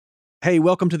Hey,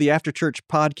 welcome to the After Church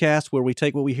podcast, where we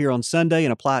take what we hear on Sunday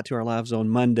and apply it to our lives on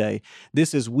Monday.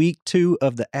 This is week 2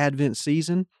 of the Advent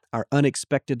season, our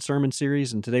unexpected sermon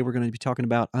series, and today we're going to be talking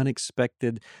about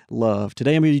unexpected love.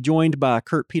 Today I'm going to be joined by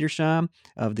Kurt Petersheim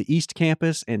of the East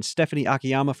Campus and Stephanie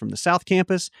Akiyama from the South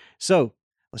Campus. So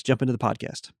let's jump into the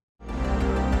podcast.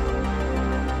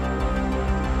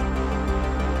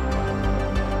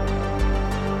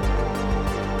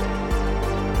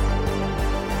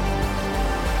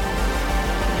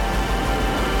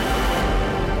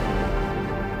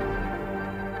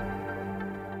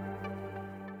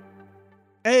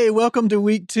 Hey, welcome to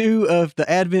week 2 of the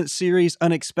Advent series,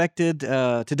 Unexpected.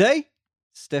 Today,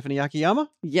 Stephanie Akiyama.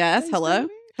 Yes, Hey, hello.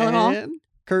 Stephanie. Hello. And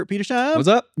Kurt Petersheim. What's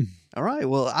up? All right.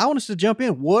 Well, I want us to jump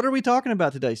in. What are we talking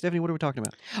about today? Stephanie, what are we talking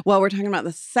about? Well, we're talking about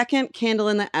the second candle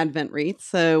in the Advent wreath.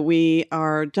 So we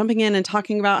are jumping in and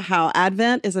talking about how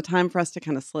Advent is a time for us to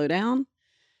kind of slow down,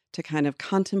 to kind of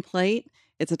contemplate.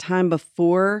 It's a time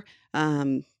before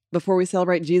we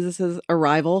celebrate Jesus's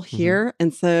arrival here.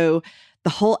 And so the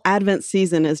whole Advent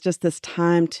season is just this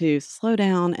time to slow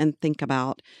down and think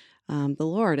about the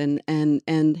Lord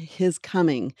and His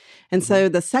coming. And so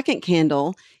the second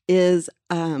candle is,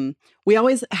 we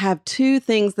always have two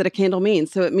things that a candle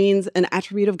means. So it means an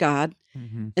attribute of God,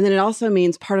 and then it also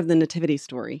means part of the nativity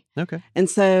story. Okay. And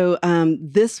so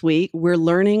this week we're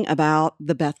learning about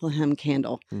the Bethlehem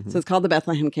candle. So it's called the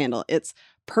Bethlehem candle. It's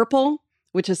purple,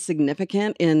 which is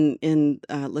significant in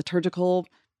liturgical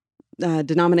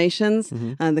denominations.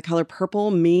 The color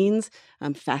purple means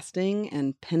fasting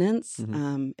and penance.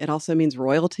 It also means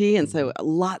royalty. And so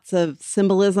lots of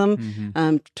symbolism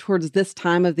towards this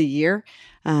time of the year.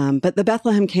 But the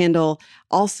Bethlehem candle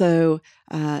also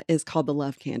is called the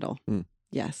love candle.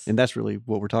 Yes. And that's really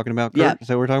what we're talking about, Kurt? Yep. Is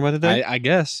that what we're talking about today? I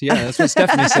guess. Yeah, that's what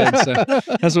Stephanie said. So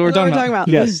that's what we're talking about.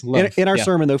 Yes. Love. In our Yeah.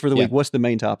 sermon, though, for the Yeah. week, what's the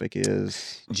main topic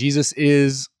is? Jesus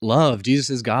is love. Jesus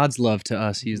is God's love to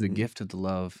us. He is the gift of the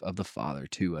love of the Father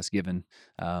to us, given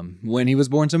when He was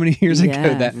born so many years ago.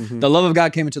 Yeah. That the love of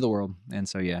God came into the world. And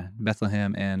so, yeah,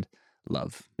 Bethlehem and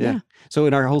love. Yeah. So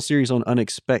in our whole series on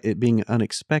it being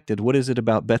unexpected, what is it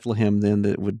about Bethlehem then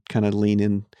that would kind of lean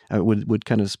in, would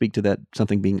kind of speak to that,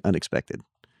 something being unexpected?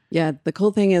 Yeah, the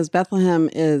cool thing is Bethlehem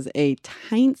is a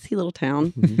tiny little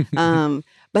town,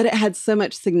 but it had so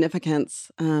much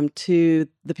significance to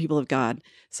the people of God.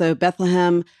 So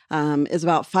Bethlehem is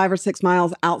about 5 or 6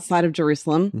 miles outside of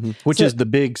Jerusalem, Which So- is the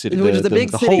big city. which is the big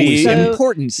city. holy The So-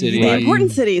 important city. the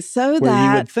important city, so Where you would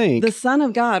that think. the Son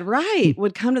of God,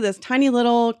 would come to this tiny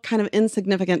little kind of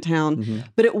insignificant town.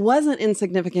 But it wasn't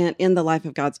insignificant in the life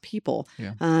of God's people.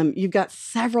 Yeah. You've got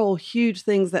several huge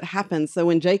things that happen. So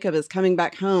when Jacob is coming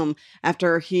back home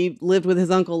after he lived with his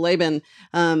uncle Laban,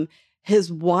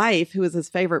 his wife, who was his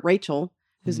favorite, Rachel,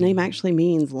 whose name actually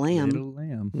means lamb, Little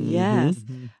lamb. yes,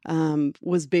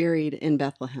 was buried in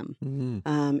Bethlehem.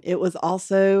 It was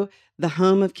also the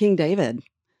home of King David,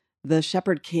 the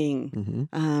shepherd king.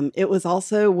 It was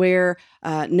also where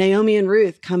Naomi and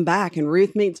Ruth come back, and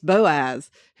Ruth meets Boaz,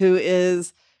 who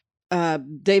is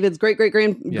David's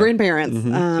grandparents.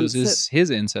 So this is his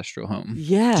ancestral home.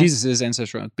 Yeah. Jesus'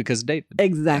 ancestral home because of David.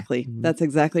 Exactly. That's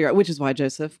exactly right. Which is why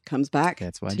Joseph comes back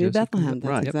That's why to Joseph comes Bethlehem. back.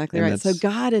 That's Right. exactly And right. So that's-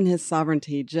 God in His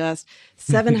sovereignty, just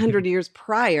 700 years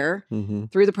prior,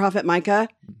 through the prophet Micah,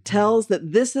 tells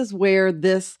that this is where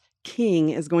this king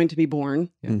is going to be born.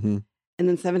 And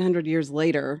then 700 years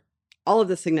later, all of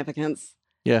the significance.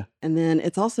 Yeah. And then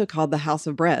it's also called the house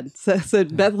of bread. So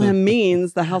Bethlehem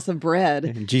means the house of bread.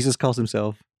 And Jesus calls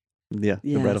himself, the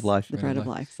bread of Yes, life. The bread of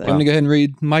life. So. I'm going to go ahead and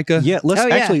read Micah. Yeah, let's Oh,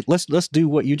 yeah. actually let's do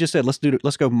what you just said. Let's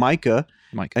go Micah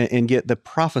Micah. and get the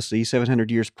prophecy 700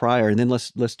 years prior, and then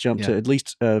let's jump to Yeah. at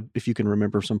least if you can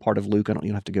remember some part of Luke. You don't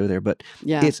have to go there, but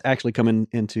Yeah. it's actually coming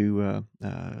into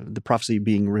the prophecy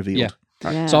being revealed.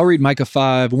 Yeah. Yeah. So I'll read Micah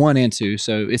 5, 1 and 2.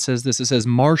 So it says this. It says,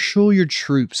 "Marshal your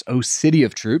troops, O city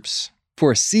of troops,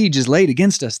 for a siege is laid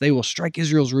against us. They will strike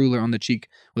Israel's ruler on the cheek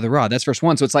with a rod." That's verse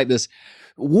 1. So it's like this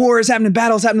war is happening,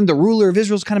 battle is happening. The ruler of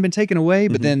Israel's kind of been taken away.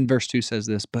 But then verse 2 says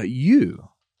this, "But you,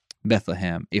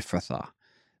 Bethlehem Ephrathah,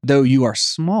 though you are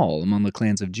small among the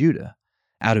clans of Judah,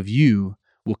 out of you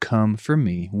will come for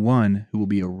me one who will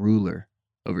be a ruler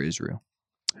over Israel,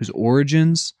 whose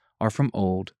origins are from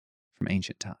old, from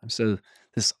ancient times." So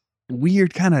this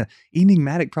weird kind of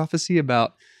enigmatic prophecy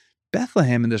about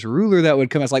Bethlehem and this ruler that would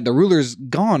come. It's like the ruler's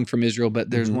gone from Israel, but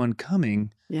there's one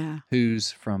coming Yeah.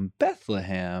 who's from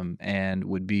Bethlehem and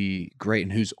would be great,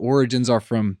 and whose origins are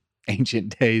from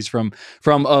ancient days, from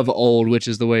of old, which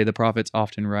is the way the prophets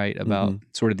often write about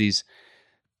sort of these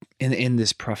in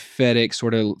this prophetic,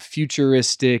 sort of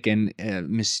futuristic and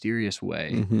mysterious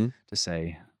way to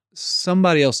say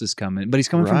somebody else is coming, but he's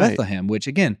coming from Right. Bethlehem, which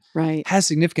again Right. has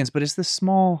significance, but it's this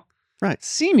small, Right.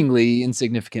 seemingly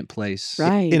insignificant place.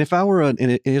 Right. And if I were an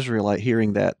Israelite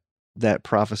hearing that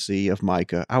prophecy of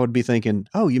Micah, I would be thinking,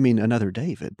 oh, you mean another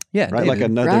David, Yeah, right? Like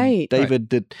David. another Right. David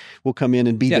that will come in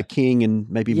and be Yeah. the king and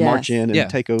maybe march Yes. in and Yeah.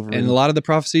 take over. And a lot of the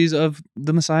prophecies of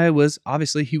the Messiah was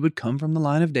obviously he would come from the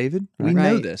line of David. We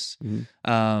know Right. this.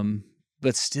 Mhm.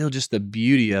 But still just the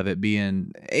beauty of it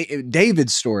being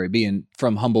David's story being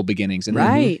from humble beginnings. And then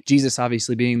Right. Jesus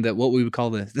obviously being what we would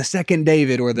call the second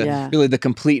David, or Yeah. really the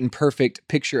complete and perfect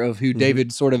picture of who Mhm.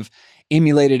 David sort of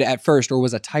emulated at first or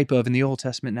was a type of in the Old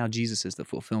Testament. Now Jesus is the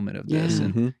fulfillment of this. Yeah.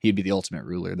 And Mhm. he'd be the ultimate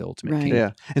ruler, the ultimate Right. king.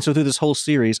 Yeah. And so through this whole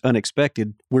series,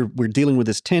 Unexpected, we're dealing with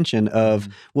this tension of,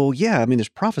 well, yeah, I mean, there's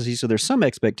prophecy, so there's some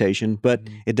expectation, but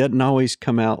Mhm. it doesn't always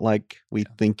come out like we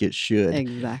think it should.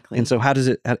 Exactly. And so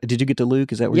did you get to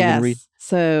Luke? Is that where you're going to read? Yes.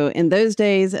 So in those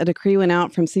days, a decree went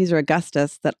out from Caesar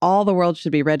Augustus that all the world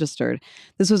should be registered.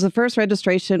 This was the first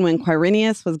registration when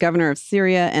Quirinius was governor of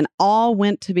Syria, and all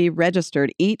went to be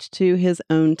registered, each to his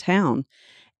own town.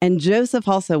 And Joseph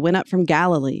also went up from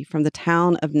Galilee, from the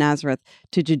town of Nazareth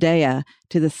to Judea,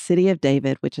 to the city of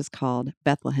David, which is called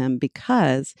Bethlehem,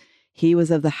 because he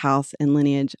was of the house and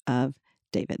lineage of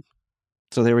David.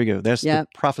 So there we go. That's Yep.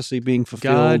 the prophecy being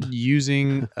fulfilled. God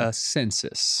using a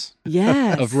census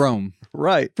Yes. of Rome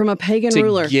Right. From a pagan to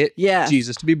ruler. get Yes.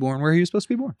 Jesus to be born where he was supposed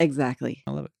to be born. Exactly.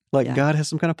 I love it. Like Yeah. God has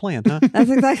some kind of plan, huh? That's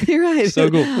exactly right. So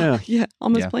cool. Yeah. Yeah.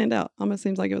 Almost Yeah. planned out. Almost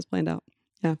seems like it was planned out.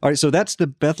 All right. So that's the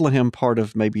Bethlehem part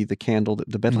of maybe the candle,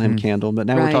 the Bethlehem Mhm. candle. But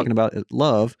now we're Right. talking about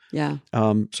love. Yeah.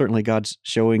 Certainly God's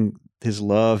showing his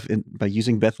love by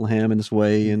using Bethlehem in this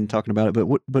way and talking about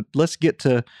it. But let's get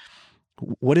to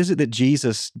what is it that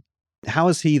Jesus, how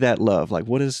is he that love? Like,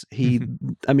 what is he?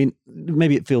 I mean,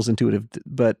 maybe it feels intuitive,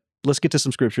 but let's get to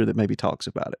some scripture that maybe talks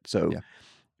about it. So Yeah.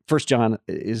 1 John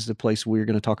is the place we're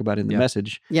going to talk about in the Yeah.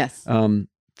 message. Yes.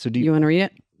 So do you, You want to read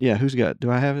it? yeah, who's got,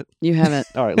 do I have it? You have it.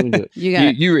 All right, let me do it. You got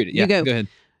it. You read it. You Yeah, go. go ahead.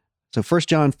 So 1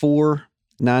 John 4,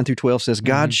 9 through 12 says,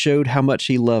 God showed how much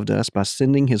he loved us by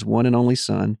sending his one and only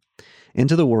Son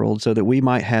into the world so that we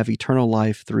might have eternal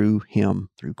life through him,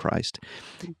 through Christ.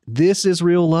 This is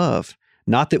real love.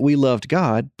 Not that we loved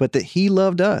God, but that he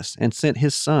loved us and sent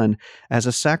his Son as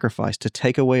a sacrifice to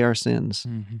take away our sins.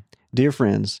 Dear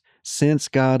friends, since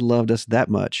God loved us that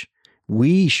much,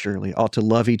 we surely ought to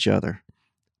love each other.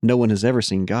 No one has ever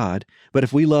seen God, but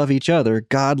if we love each other,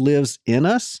 God lives in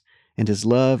us, and his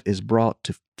love is brought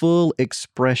to full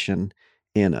expression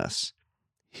in us.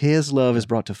 His love is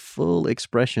brought to full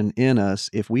expression in us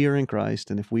if we are in Christ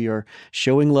and if we are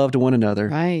showing love to one another.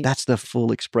 Right. That's the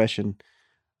full expression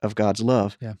of God's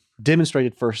love. Yeah.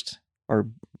 Demonstrated first or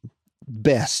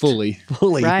best Fully.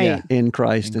 Right. Yeah. in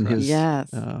Christ In and his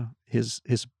Yes.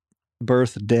 his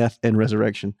birth, death, and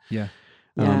resurrection. Yeah.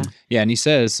 Yeah. Yeah, and he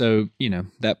says, so,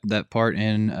 that part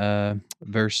in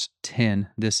verse 10,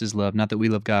 this is love, not that we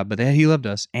love God, but that he loved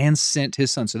us and sent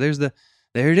his Son. So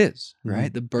there it is,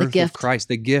 right? The birth of gift. Christ,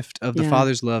 the gift of the Yeah.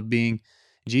 Father's love being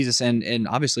Jesus. And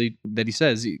obviously that he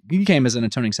says he came as an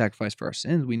atoning sacrifice for our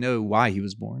sins. We know why he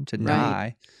was born, to Right.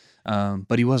 die.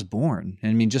 But he was born. And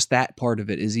I mean, just that part of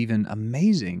it is even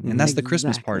amazing. And that's the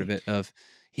Christmas part of it, of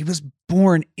he was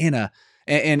born in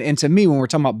and to me, when we're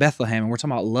talking about Bethlehem and we're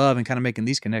talking about love and kind of making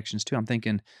these connections too, I'm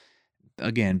thinking,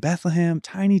 again, Bethlehem,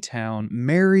 tiny town,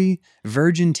 Mary,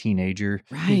 virgin teenager,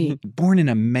 Right. born in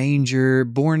a manger,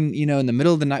 born, in the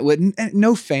middle of the night with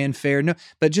no fanfare,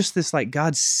 but just this, like,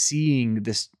 God seeing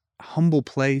this humble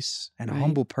place and a Right.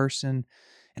 humble person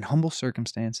and humble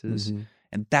circumstances. Mhm.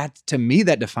 And that, to me,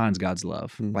 that defines God's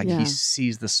love. Mhm. Like Yeah. he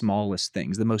sees the smallest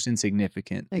things, the most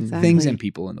insignificant Exactly. things and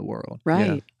people in the world.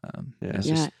 Right. Yeah. It's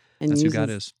Yeah. just, And that's uses, who God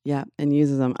is. Yeah. And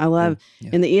uses them. I love Yeah.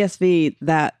 in the ESV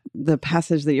that the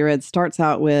passage that you read starts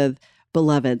out with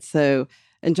beloved. So,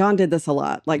 and John did this a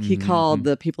lot. Like he called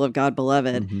the people of God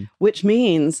beloved, Mhm. which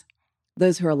means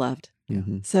those who are loved.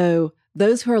 Mhm. So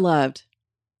those who are loved,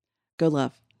 go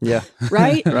love. Yeah.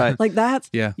 Right? Right. Like that's,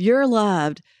 Yeah. you're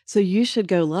loved. So you should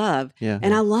go love. Yeah.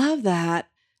 And I love that.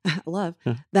 I love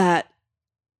Huh. that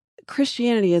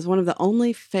Christianity is one of the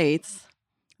only faiths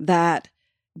that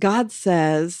God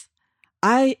says,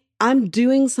 I'm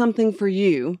doing something for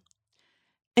you.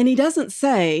 And he doesn't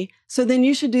say, so then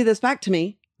you should do this back to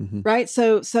me. Mhm. Right?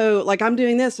 So like I'm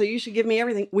doing this, so you should give me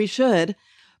everything. We should.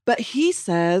 But he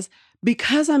says,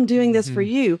 because I'm doing this for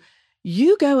you,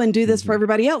 you go and do this for Mhm.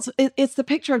 everybody else. It's the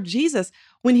picture of Jesus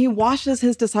when he washes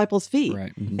his disciples' feet.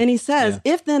 Right. And he says,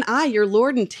 if then I, your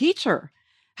Lord and teacher,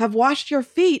 have washed your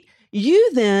feet,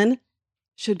 you then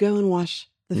should go and wash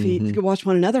the feet, Mhm. to wash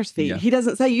one another's feet. Yeah. He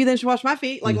doesn't say, you then should wash my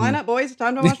feet. Like, line up, boys.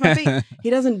 Time to wash my feet. He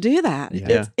doesn't do that.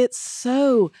 Yeah. It's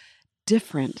so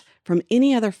different from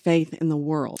any other faith in the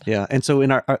world. Yeah. And so in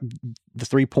our the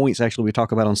 3 points actually we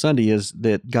talk about on Sunday is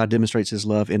that God demonstrates his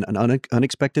love in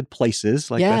unexpected places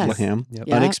like Yes. Bethlehem, Yep.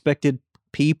 Yeah. unexpected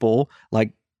people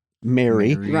like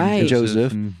Mary, Right. and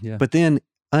Joseph, and, yeah. but then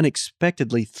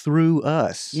unexpectedly through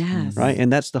us. Yes. Right.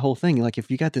 And that's the whole thing. Like if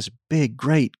you got this big,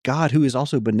 great God who is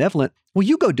also benevolent, well,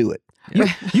 you go do it.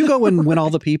 You go and win all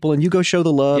the people and you go show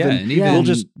the love Yeah, and and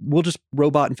even- we'll just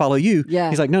robot and follow you. Yeah.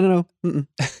 He's like, no.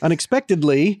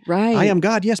 Unexpectedly, Right. I am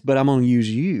God, yes, but I'm going to use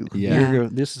you. Yeah.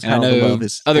 This is And I how the know love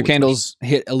is. other fully candles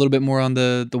hit a little bit more on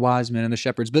the wise men and the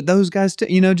shepherds, but those guys,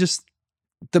 just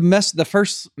the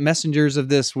first messengers of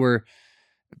this were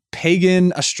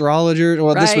pagan astrologers.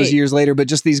 Well, this was Right. years later, but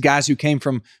just these guys who came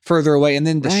from further away, and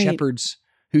then the Right. shepherds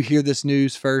who hear this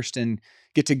news first and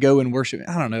get to go and worship.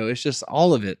 I don't know. It's just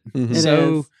all of it. Mhm. It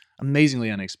So is.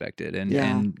 amazingly unexpected, and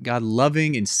Yeah. and God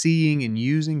loving and seeing and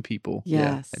using people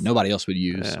Yes. that nobody else would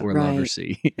use Yeah. or love or Right.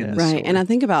 see. in this Right. story. And I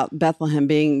think about Bethlehem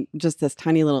being just this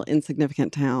tiny little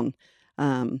insignificant town.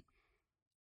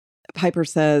 Piper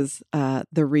says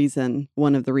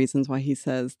one of the reasons why he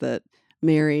says that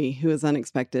Mary, who is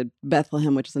unexpected,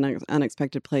 Bethlehem, which is an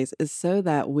unexpected place, is so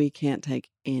that we can't take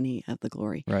any of the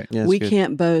glory. right. Yeah, that's We good.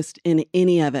 can't boast in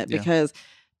any of it Yeah. because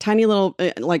tiny little,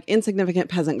 like insignificant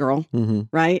peasant girl, Mhm.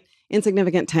 right?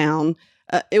 Insignificant town.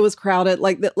 It was crowded.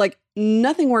 Like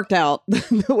nothing worked out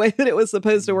the way that it was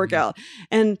supposed to work out.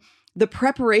 And the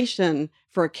preparation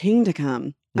for a king to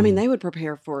come. I mean, Mhm. they would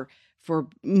prepare for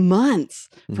months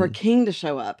for a Mhm. king to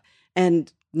show up,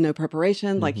 and no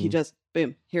preparation. Like he Mhm. just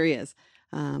boom, here he is.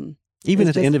 Even It's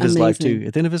at the just end of his life, amazing. too.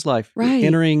 At the end of his life, Right.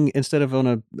 entering instead of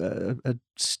on a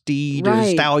steed or a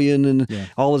Right. stallion and Yeah.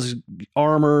 all his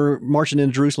armor marching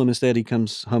in Jerusalem, instead he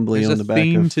comes humbly There's on a the back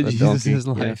theme of to a Jesus'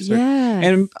 donkey. life. Yeah. Yeah.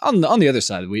 And on the other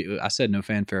side, I said no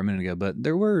fanfare a minute ago, but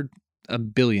there were a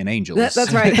billion angels.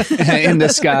 That's right. in the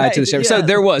sky to the Right, shepherd. So yes.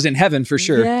 there was in heaven for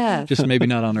sure. Yes. Just maybe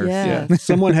not on earth. Yeah. Yeah.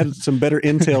 Someone had some better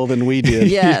intel than we did.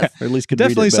 Yes. Or at least could read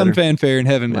Definitely it some better. fanfare in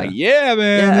heaven. Yeah. Like, yeah,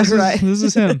 man, Yeah, this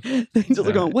is him. the angels are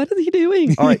Yeah. going, what is he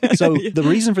doing? All right. So the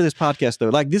reason for this podcast, though,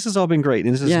 like this has all been great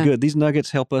and this is Yeah. good. These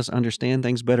nuggets help us understand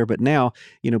things better. But now,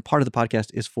 part of the podcast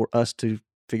is for us to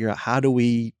figure out how do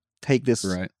we take this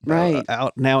Right. Right.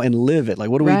 out now and live it. Like,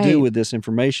 what do we do Right. with this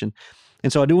information?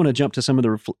 And so I do want to jump to some of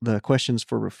the questions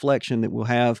for reflection that we'll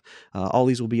have. All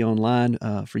these will be online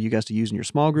for you guys to use in your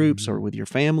small groups or with your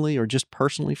family or just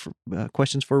personally for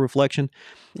questions for reflection.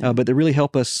 Yeah. But they really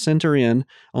help us center in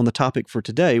on the topic for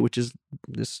today, which is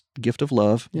this gift of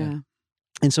love. Yeah.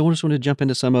 And so I just want to jump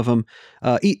into some of them.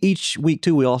 Each week,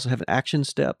 too, we also have an action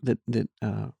step that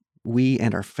we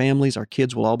and our families, our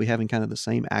kids will all be having kind of the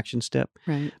same action step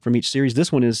Right. from each series.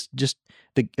 This one is just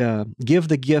give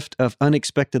the gift of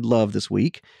unexpected love this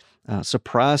week.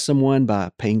 Surprise someone by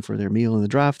paying for their meal in the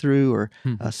drive-thru or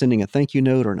sending a thank you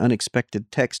note or an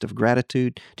unexpected text of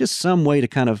gratitude. Just some way to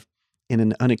kind of, in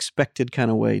an unexpected kind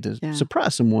of way, to Yeah.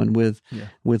 surprise someone with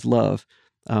love.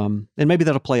 And maybe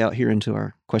that'll play out here into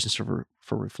our questions for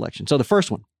reflection. So the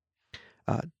first one,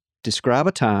 describe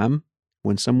a time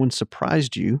when someone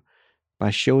surprised you by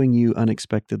showing you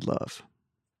unexpected love.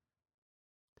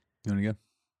 You want to go?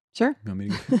 Sure. You want me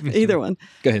to go? Either one.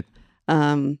 Go ahead.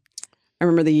 I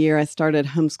remember the year I started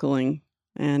homeschooling,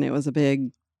 and it was a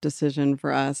big decision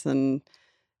for us. And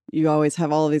you always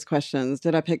have all of these questions.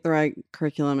 Did I pick the right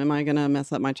curriculum? Am I going to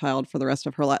mess up my child for the rest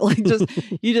of her life? Like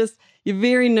you're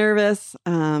very nervous.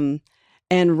 And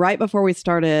right before we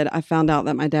started, I found out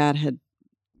that my dad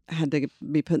had to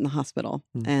be put in the hospital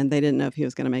and they didn't know if he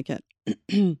was going to make it.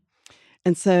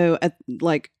 And so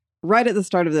right at the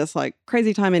start of this,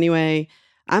 crazy time anyway,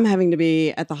 I'm having to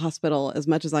be at the hospital as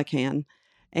much as I can.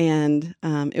 And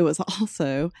it was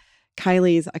also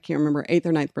Kylie's, I can't remember, 8th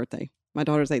or 9th birthday. My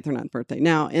daughter's 8th or 9th birthday.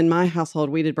 Now, in my household,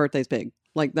 we did birthdays big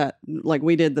like that. Like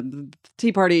we did the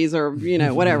tea parties or,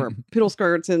 whatever, poodle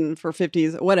skirts and for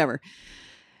 50s, whatever.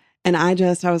 And I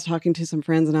was talking to some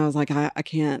friends and I was like, I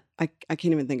can't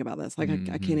even think about this. Like,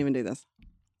 I can't even do this.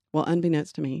 Well,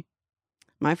 unbeknownst to me,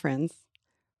 my friends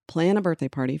plan a birthday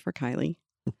party for Kylie,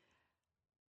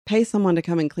 pay someone to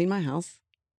come and clean my house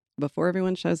before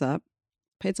everyone shows up,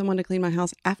 paid someone to clean my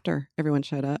house after everyone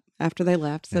showed up, after they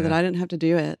left, so that I didn't have to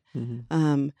do it.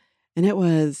 And it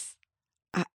was,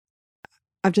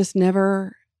 I've just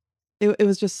never, it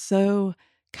was just so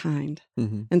kind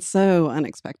and so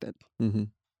unexpected.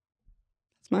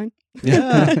 It's mine.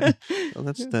 Yeah. Well,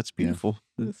 that's beautiful.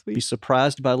 That's sweet. Be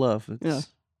surprised by love. It's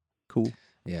cool.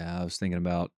 Yeah, I was thinking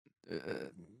about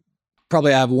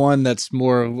probably have one that's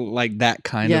more like that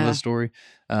kind of Yeah. a story.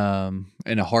 In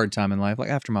a hard time in life, like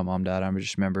after my mom died, I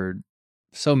just remembered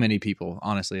so many people,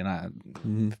 honestly, and I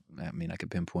mean, I could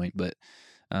pinpoint, but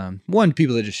one,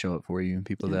 people that just show up for you, and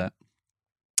people Yeah. that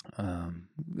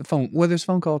phone, whether it's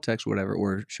phone call, text, whatever,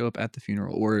 or show up at the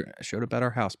funeral, or showed up at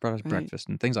our house, brought us Right. breakfast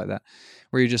and things like that,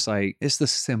 where you're just like, it's the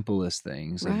simplest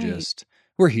things of Right. just,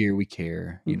 we're here, we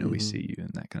care, you know, we Mhm. see you and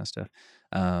that kind of stuff.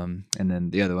 And then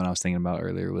the other one I was thinking about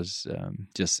earlier was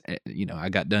just, you know, I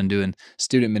got done doing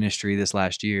student ministry this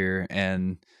last year,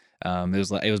 and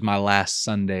it was my last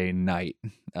Sunday night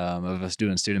of us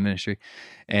doing student ministry,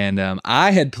 and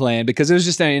I had planned, because it was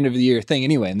just an end of the year thing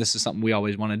anyway, and this is something we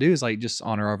always want to do, is like just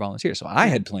honor our volunteers. So I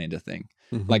had planned a thing,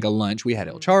 like a lunch. We had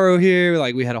El Charo here,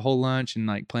 like we had a whole lunch, and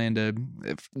like planned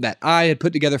that I had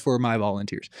put together for my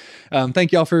volunteers.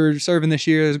 Thank y'all for serving this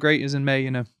year. It was great. It was in May,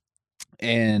 you know.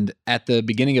 And at the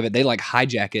beginning of it, they like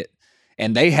hijack it,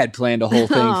 and they had planned a whole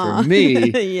thing for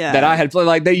me Yeah. that I had planned.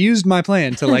 Like they used my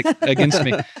plan to like against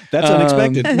me. That's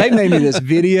unexpected. They made me this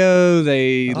video.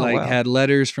 They Oh, like wow. had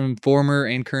letters from former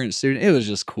and current students. It was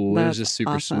just cool. It was That's just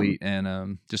super awesome. sweet,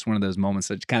 and just one of those moments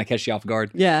that kind of catch you off guard.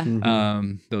 Yeah.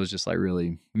 That was just like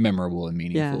really memorable and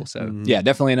meaningful. Yeah. So Mhm. yeah,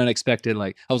 definitely an unexpected.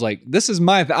 Like I was like, this is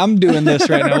I'm doing this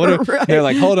right now. What Right. They're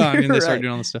like, hold on, and they start Right.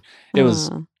 doing all this stuff. It was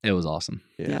Aw. awesome.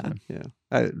 Yeah.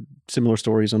 Similar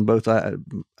stories on both.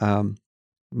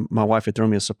 My wife had thrown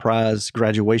me a surprise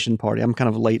graduation party. I'm kind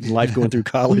of late in life going through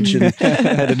college and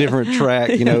had a different track,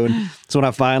 you know. And so when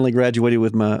I finally graduated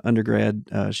with my undergrad,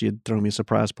 she had thrown me a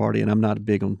surprise party, and I'm not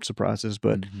big on surprises,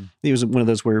 but it was one of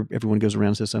those where everyone goes around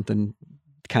and says something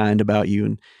kind about you,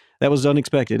 and that was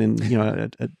unexpected. And you know,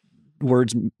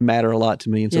 words matter a lot to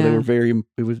me, and so they Yeah. were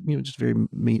it was just very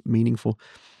meaningful.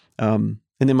 And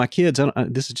then my kids,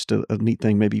 this is just a neat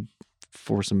thing, maybe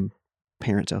for some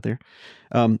parents out there.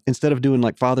 Instead of doing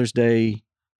like Father's Day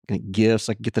gifts,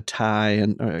 like get the tie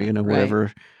and you know, Right.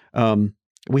 whatever,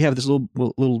 we have this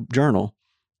little journal,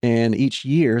 and each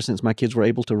year, since my kids were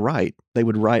able to write, they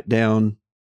would write down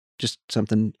just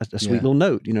something, a sweet Yeah. little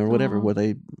note, you know, or whatever, Aw. what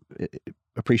they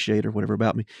appreciate or whatever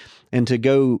about me, and to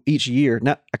go each year.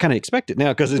 Now I kind of expect it now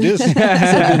because it is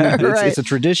it's a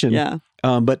tradition. Yeah.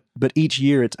 But each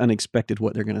year it's unexpected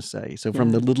what they're going to say. So from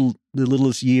Yeah. the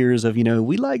littlest years of, you know,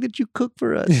 we like that you cook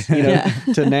for us, you know,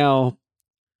 Yeah. to now,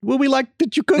 well, we like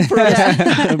that you cook for us,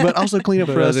 Yeah. but also clean up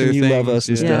But for us, and other you love things, us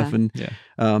and yeah. stuff. And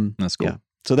Yeah. That's cool. yeah.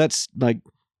 So that's like,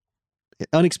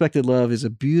 unexpected love is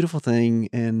a beautiful thing,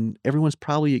 and everyone's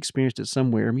probably experienced it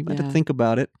somewhere. I mean, you have Yeah. to think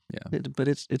about it, Yeah. but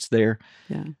it's there.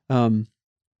 Yeah.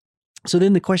 So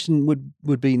then the question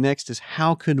would be next is,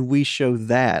 how can we show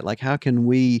that? Like, how can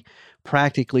we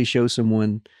practically show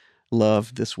someone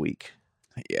love this week?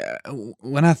 Yeah.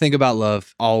 When I think about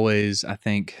love, always I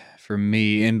think for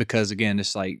me, and because again,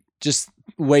 it's like just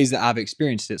ways that I've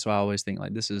experienced it. So I always think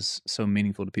like this is so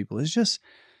meaningful to people. It's just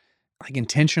like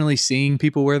intentionally seeing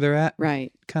people where they're at,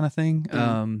 Right. kind of thing.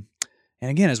 Yeah. And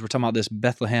again, as we're talking about this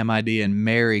Bethlehem idea and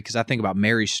Mary, because I think about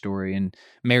Mary's story, and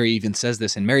Mary even says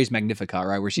this in Mary's Magnificat,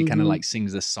 right? Where she kind of Mhm. like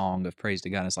sings this song of praise to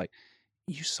God. And it's like,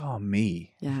 you saw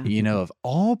me, Yeah. you know, of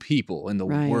all people in the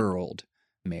Right. world,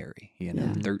 Mary, you know,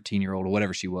 Yeah. 13-year-old or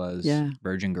whatever she was, Yeah.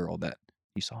 virgin girl, that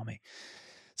you saw me.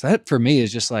 So that for me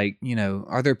is just like, you know,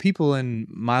 are there people in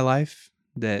my life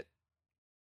that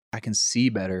I can see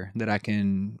better, that I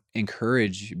can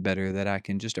encourage better, that I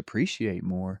can just appreciate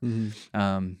more?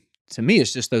 To me,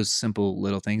 it's just those simple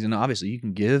little things. And obviously you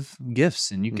can give gifts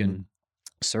and you can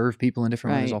serve people in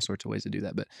different ways. There's Right. all sorts of ways to do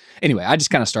that. But anyway, I just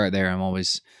kind of start there. I'm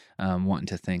always wanting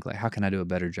to think like, how can I do a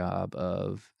better job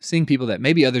of seeing people that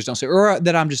maybe others don't see, or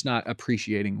that I'm just not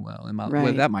appreciating well in my life.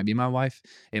 Right. That might be my wife.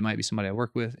 It might be somebody I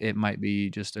work with. It might be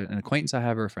just an acquaintance I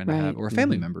have, or a friend I have, Right. or a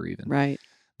family Mhm. member even, Right.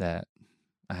 that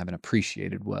I haven't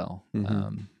appreciated well.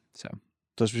 Mhm. So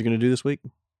That's what you're going to do this week?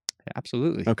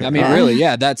 absolutely. Okay. I mean, Yeah. really,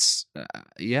 yeah, that's,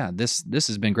 this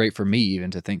has been great for me even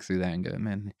to think through that and go,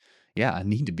 man, yeah, I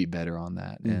need to be better on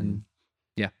that. And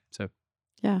yeah, so.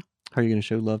 How are you going to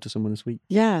show love to someone this week?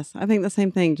 Yes. I think the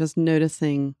same thing, just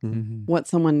noticing Mhm. what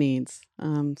someone needs.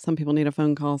 Some people need a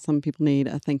phone call. Some people need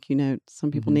a thank you note.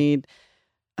 Some people Mhm. need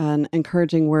an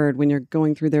encouraging word when you're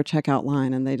going through their checkout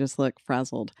line and they just look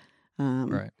frazzled.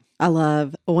 Right. I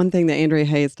love one thing that Andrea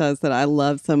Hayes does that I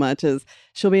love so much is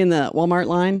she'll be in the Walmart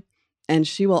line and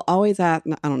she will always ask,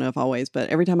 I don't know if always, but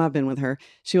every time I've been with her,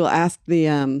 she will ask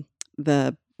the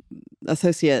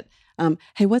associate,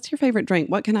 hey, what's your favorite drink?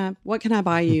 What can I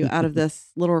buy you out of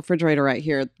this little refrigerator right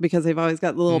here? Because they've always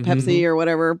got the little Pepsi or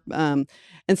whatever. And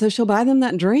so she'll buy them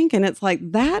that drink. And it's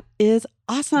like, that is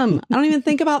awesome. I don't even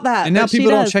think about that. And now but she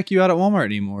people don't does. check you out at Walmart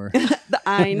anymore.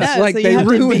 I know. It's like so they you have,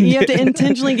 to be, ruined you have to it.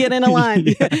 intentionally get in a line,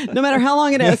 no matter how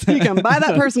long it is. You can buy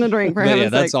that person a drink for But heaven's yeah,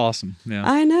 that's sake. awesome. Yeah.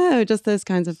 I know, just those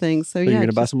kinds of things. So So you're yeah, going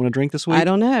to buy just- someone a drink this week? I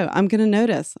don't know. I'm going to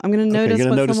notice. I'm going to Okay, you're notice gonna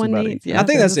what notice someone somebody. needs. Yeah, I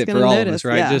think I'm that's just it gonna for all notice. of us,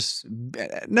 right? Yeah. Just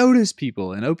notice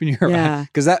people and open your Yeah. eyes.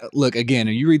 Because that, look, again,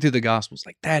 when you read through the Gospels,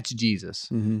 like that's Jesus.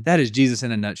 Mhm. That is Jesus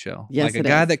in a nutshell. Yes, like a it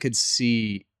guy is. that could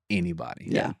see anybody.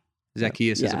 Yeah.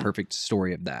 Zacchaeus is a Yeah. perfect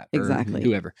story of that. Or Exactly.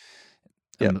 whoever.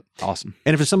 Yep. Awesome.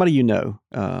 And if it's somebody you know,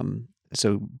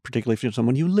 so particularly if it's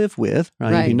someone you live with, right?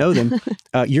 If you Right. know them,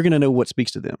 you're going to know what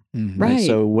speaks to them. Mhm. Right.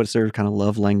 So what's their kind of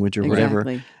love language or whatever.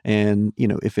 Exactly. And,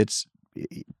 if it's,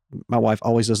 my wife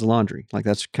always does the laundry. Like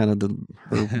that's kind of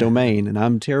her domain, and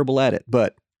I'm terrible at it,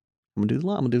 but I'm going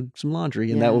to do some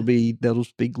laundry, and Yeah. that'll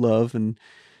speak love. And,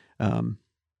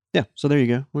 yeah, so there you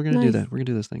go. We're going to do Nice. that. We're going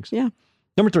to do those things. Yeah.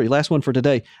 Number 3, last one for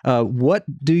today. What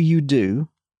do you do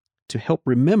to help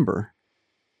remember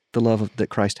the love that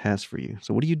Christ has for you?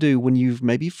 So what do you do when you've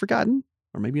maybe forgotten,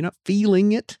 or maybe you're not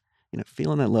feeling it,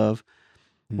 feeling that love?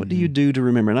 What do you do to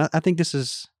remember? And I think this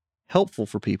is helpful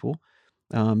for people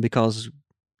because,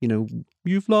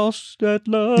 you've lost that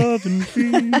love and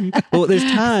feel. Well, there's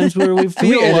times where we Can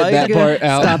we feel edit like that part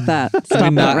out? Stop that. Can we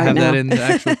Stop not that right have now. that in the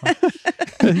actual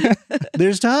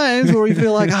there's times where we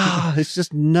feel like, it's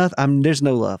just nothing. There's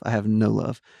no love. I have no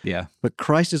love. Yeah. But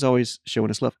Christ is always showing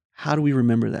us love. How do we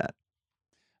remember that?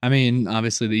 I mean,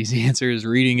 obviously the easy answer is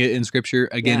reading it in scripture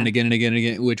again Yeah. and again and again and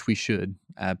again, which we should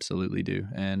absolutely do.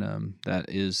 And that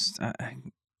is,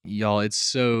 y'all, it's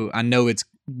so, I know it's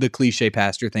the cliche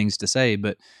pastor things to say,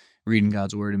 but reading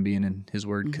God's word and being in his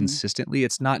word Mhm. consistently,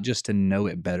 it's not just to know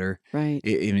it better. Right.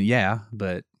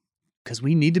 But because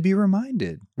we need to be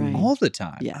reminded Right. all the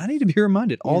time. Yes. I need to be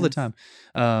reminded all the Yes. time.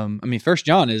 I mean, 1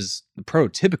 John is the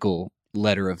prototypical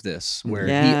letter of this, where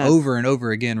Yes. he over and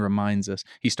over again reminds us.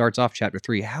 He starts off chapter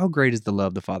 3, how great is the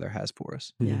love the Father has for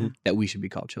us, Yeah. that we should be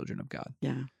called children of God.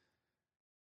 Yeah.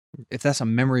 If that's a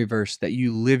memory verse that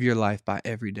you live your life by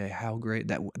every day, how great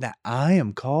that I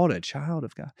am called a child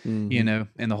of God, Mhm.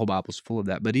 and the whole Bible's full of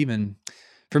that. But even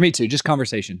for me too, just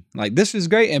conversation. Like this is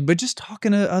great, but just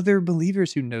talking to other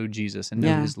believers who know Jesus and know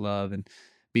Yeah. his love and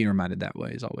being reminded that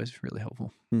way is always really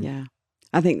helpful. Yeah.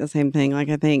 I think the same thing. Like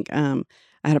I think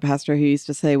I had a pastor who used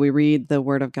to say we read the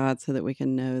word of God so that we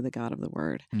can know the God of the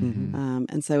word. Mhm.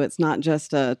 And so it's not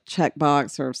just a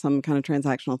checkbox or some kind of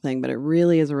transactional thing, but it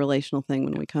really is a relational thing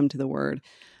when we come to the word.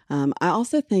 I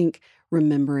also think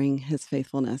remembering his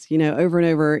faithfulness, over and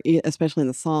over, especially in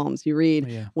the Psalms, you read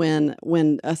Yeah.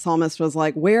 when a psalmist was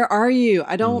like, where are you?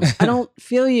 I don't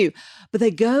feel you. But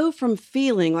they go from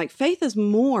feeling like faith is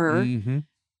more Mhm.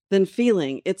 than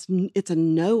feeling. It's a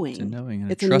knowing. It's a knowing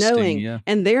and It's a a trusting. knowing. Yeah.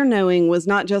 And their knowing was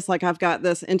not just like I've got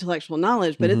this intellectual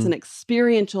knowledge, but it's Mhm. an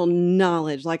experiential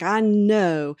knowledge. Like I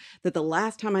know that the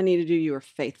last time I needed you, you were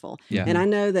faithful. Yeah. And I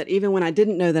know that even when I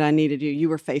didn't know that I needed you, you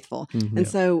were faithful. Mhm. And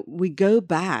so we go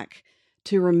back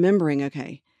to remembering,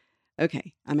 okay,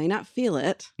 I may not feel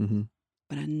it, Mhm.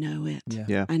 but I know it. Yeah.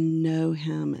 Yeah. I know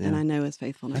him and Yeah. I know his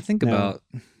faithfulness. I think No. about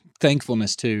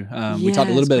thankfulness too. We talked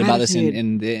a little Yes, bit about this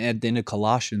gratitude. at the end of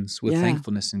Colossians with Yeah.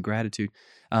 thankfulness and gratitude.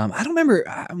 I don't remember.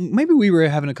 Maybe we were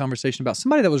having a conversation about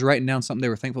somebody that was writing down something they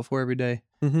were thankful for every day.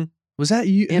 Mhm. Was that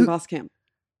you? And Voskamp.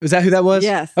 Was that who that was?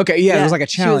 Yes. Okay. Yeah. It Yeah. was like a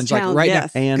She was challenge. Like challenged, right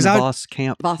yes. And 'Cause I- Voss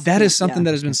Camp. now. Voskamp, That is something yeah.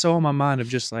 that has been so on my mind of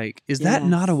just like, is that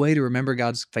not a Yes. way to remember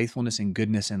God's faithfulness and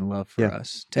goodness and love for Yeah.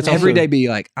 us? To It's every also- day be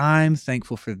like, I'm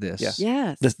thankful for this.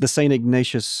 Yeah. Yes. The St.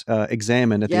 Ignatius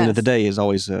examen at the end of the Yes. day is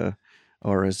always,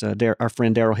 or as our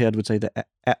friend Daryl Head would say, the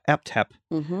APTAP.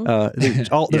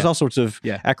 Mhm. There's all sorts of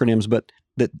Yeah. acronyms, but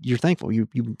that you're thankful. You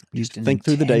Just an think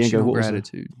through the day and go, intentional what was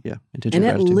gratitude. Yeah, And intentional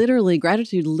it gratitude.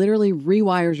 gratitude literally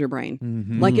rewires your brain.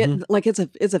 Mhm. Like it's a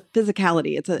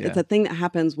physicality. It's Yeah. a thing that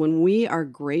happens when we are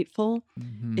grateful.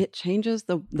 Mhm. It changes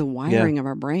the wiring of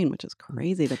our brain, which is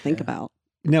crazy to think Yeah. about.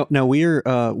 Now we're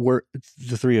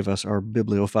the three of us are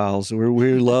bibliophiles.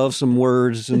 We love some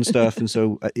words and stuff, and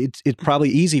so it's probably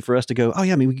easy for us to go, oh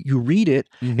yeah, I mean you read it,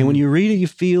 and when you read it, you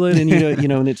feel it, and and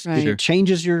Right. it Sure.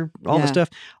 changes all the Yeah. stuff.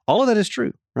 All of that is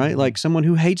true, right? Mhm. Like someone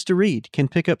who hates to read can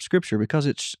pick up scripture because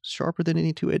it's sharper than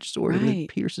any two-edged sword, and it Right.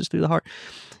 pierces through the heart.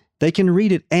 They can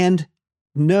read it and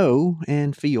know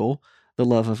and feel the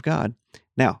love of God.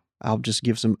 Now, I'll just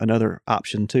give another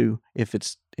option too. If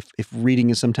reading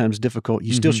is sometimes difficult,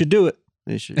 you still Mhm. should do it.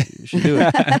 You should do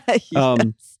it. Um,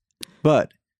 Yes.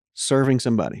 But serving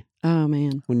somebody, Oh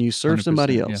man. when you serve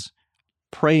somebody 100%, yeah. else,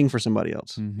 praying for somebody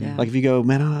else. Mhm. Yeah. Like if you go,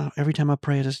 man, every time I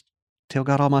pray, I just tell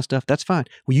God all my stuff. That's fine.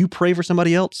 Will you pray for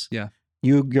somebody else? Yeah.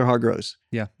 your heart grows.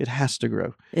 Yeah. It has to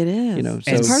grow. It is. You know,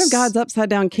 it's so- part of God's upside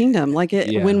down kingdom. Like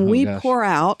Yeah, when we gosh. pour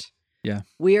out, Yeah.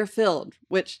 we are filled,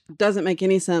 which doesn't make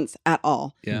any sense at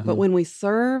all. Yeah. But when we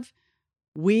serve,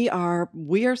 we are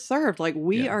served. Like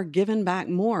we Yeah. are given back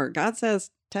more. God says,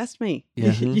 "Test me.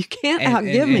 Yeah. You can't And-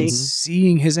 outgive and me."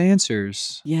 seeing his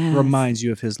answers Yes. reminds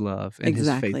you of his love and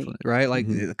Exactly. his faithfulness, right? Like,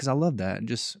 Mhm. because I love that.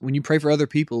 Just when you pray for other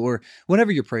people or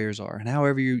whatever your prayers are and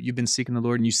however you've been seeking the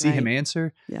Lord and you see him Right.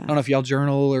 answer. Yeah. I don't know if y'all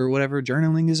journal or whatever.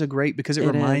 Journaling is a great because it It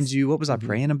reminds is. you what was I Mhm.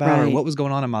 praying about or Right. what was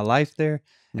going on in my life there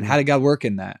and Mhm. how did God work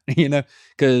in that, you know?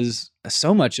 Because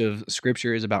so much of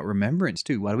scripture is about remembrance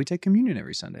too. Why do we take communion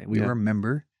every Sunday? We Yeah.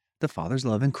 remember the Father's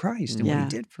love in Christ and what Yeah. he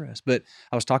did for us. But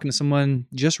I was talking to someone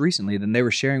just recently, then they were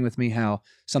sharing with me how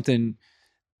something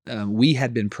we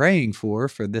had been praying for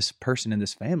this person in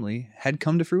this family had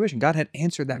come to fruition. God had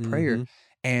answered that prayer, Mhm.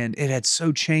 and it had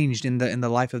so changed in the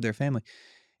life of their family.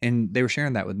 And they were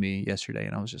sharing that with me yesterday,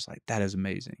 and I was just like, that is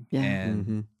amazing. Yeah. And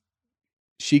Mhm.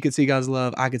 she could see God's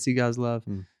love, I could see God's love,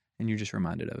 Mm. and you're just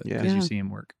reminded of it Yeah. because you Yeah. see him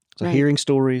work. So Right. hearing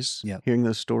stories, Yep. hearing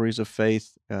those stories of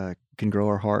faith can grow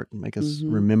our heart and make us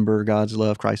Mhm. remember God's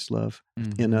love, Christ's love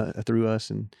in through us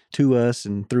and to us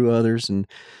and through others, and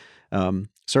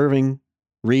serving,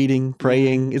 reading,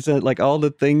 praying. It's like all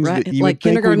the things Right. that you Like would think we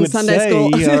kindergarten would Sunday say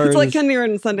school. are It's like just-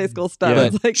 kindergarten Sunday school stuff. Yeah.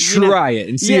 It's like, Try it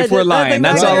and see Yeah, if we're that's lying.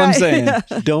 That's all exactly I'm right. saying.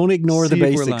 Yeah. don't ignore the See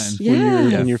if we're basics lying.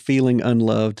 when Yeah. you're feeling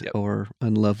unloved Yep. or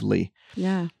unlovely.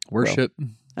 Yeah. Worship,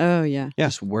 Oh, yeah. Yeah.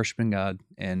 just worshiping God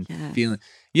and Yes. feeling.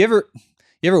 You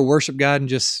ever worship God and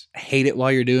just hate it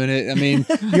while you're doing it? I mean,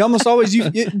 you almost always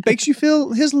it makes you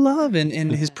feel His love and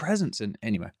His presence. And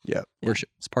anyway, Yeah. worship.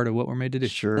 It's part of what we're made to do.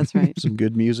 Sure, That's right. Some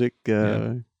good music.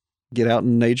 Yeah. Get out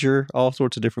in nature. All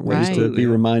sorts of different ways Right. to Absolutely, be yeah.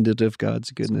 reminded of God's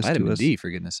Some goodness to vitamin us. D, for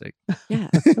goodness sake. Yeah.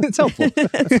 It's helpful.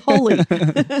 It's holy.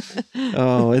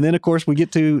 Oh, and then of course we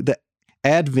get to the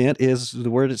Advent is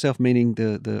the word itself meaning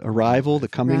the arrival, the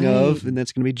coming of, Right. and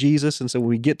that's going to be Jesus. And so when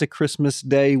we get to Christmas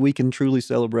Day, we can truly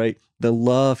celebrate the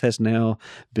love has now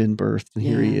been birthed, and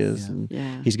here He Yes. is, Yeah. and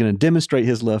Yeah. He's going to demonstrate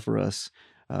His love for us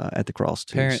at the cross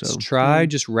too. Parents, So try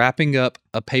just wrapping up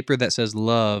a paper that says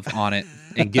love on it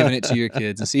and giving it to your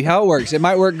kids and see how it works. It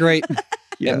might work great.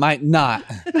 Yeah. It might not.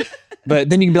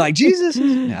 But then you can be like, Jesus.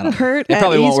 Nah, I don't- Kurt It at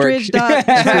probably won't work. Eastridge.church.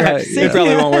 Right, It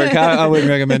probably won't work. I wouldn't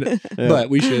recommend it. Yeah. But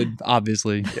we should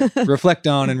obviously reflect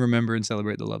on and remember and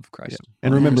celebrate the love of Christ.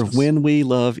 and on remember, Christmas. when we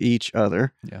love each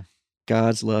other, Yeah.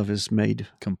 God's love is made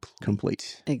complete.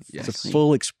 complete. Exactly. It's a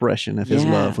full expression of His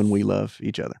love when Yes. we love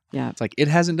each other. Yeah. It's like it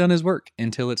hasn't done His work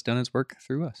until it's done His work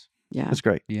through us. Yeah. That's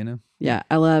great. You know? Yeah.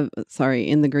 I love, sorry,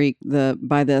 in the Greek,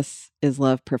 by this is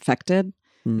love perfected.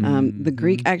 Mm. The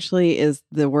Greek actually is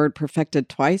the word perfected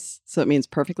twice. So it means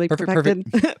perfectly Perfect,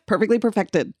 perfected. Perfectly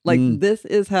perfected. Like Mm. this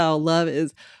is how love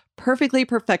is perfectly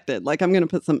perfected. Like I'm going to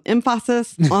put some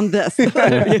emphasis on this.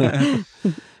 Yeah.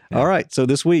 All right. So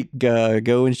this week,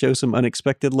 go and show some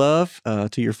unexpected love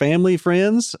to your family,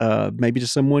 friends, maybe to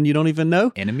someone you don't even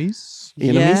know. Enemies.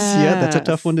 Enemies. Yeah, that's a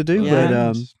tough Yes. one to do.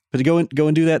 Yeah. But go and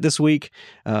do that this week.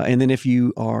 And then if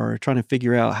you are trying to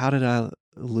figure out how did I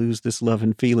lose this love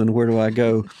and feeling, where do I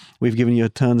go? We've given you a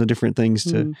tons of different things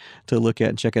to look at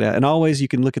and check it out. And always you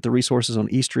can look at the resources on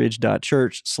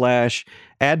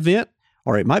eastridge.church/Advent,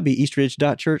 or it might be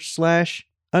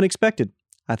eastridge.church/unexpected.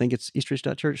 I think it's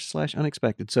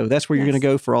eastridge.church/unexpected. So that's where you're Yes. going to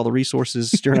go for all the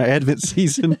resources during our Advent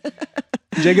season.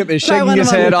 Jacob is Try shaking one his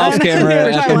of 'em. head off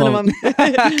camera. Try at the one of moment.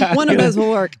 them. One of those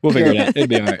will work. We'll figure it out. It'll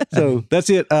be all right. So that's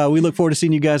it. We look forward to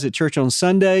seeing you guys at church on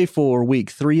Sunday for week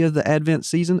 3 of the Advent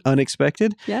season,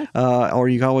 Unexpected. Yes. Or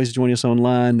you can always join us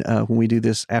online when we do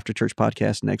this after church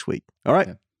podcast next week. All right.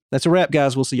 Yeah. That's a wrap,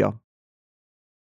 guys. We'll see y'all.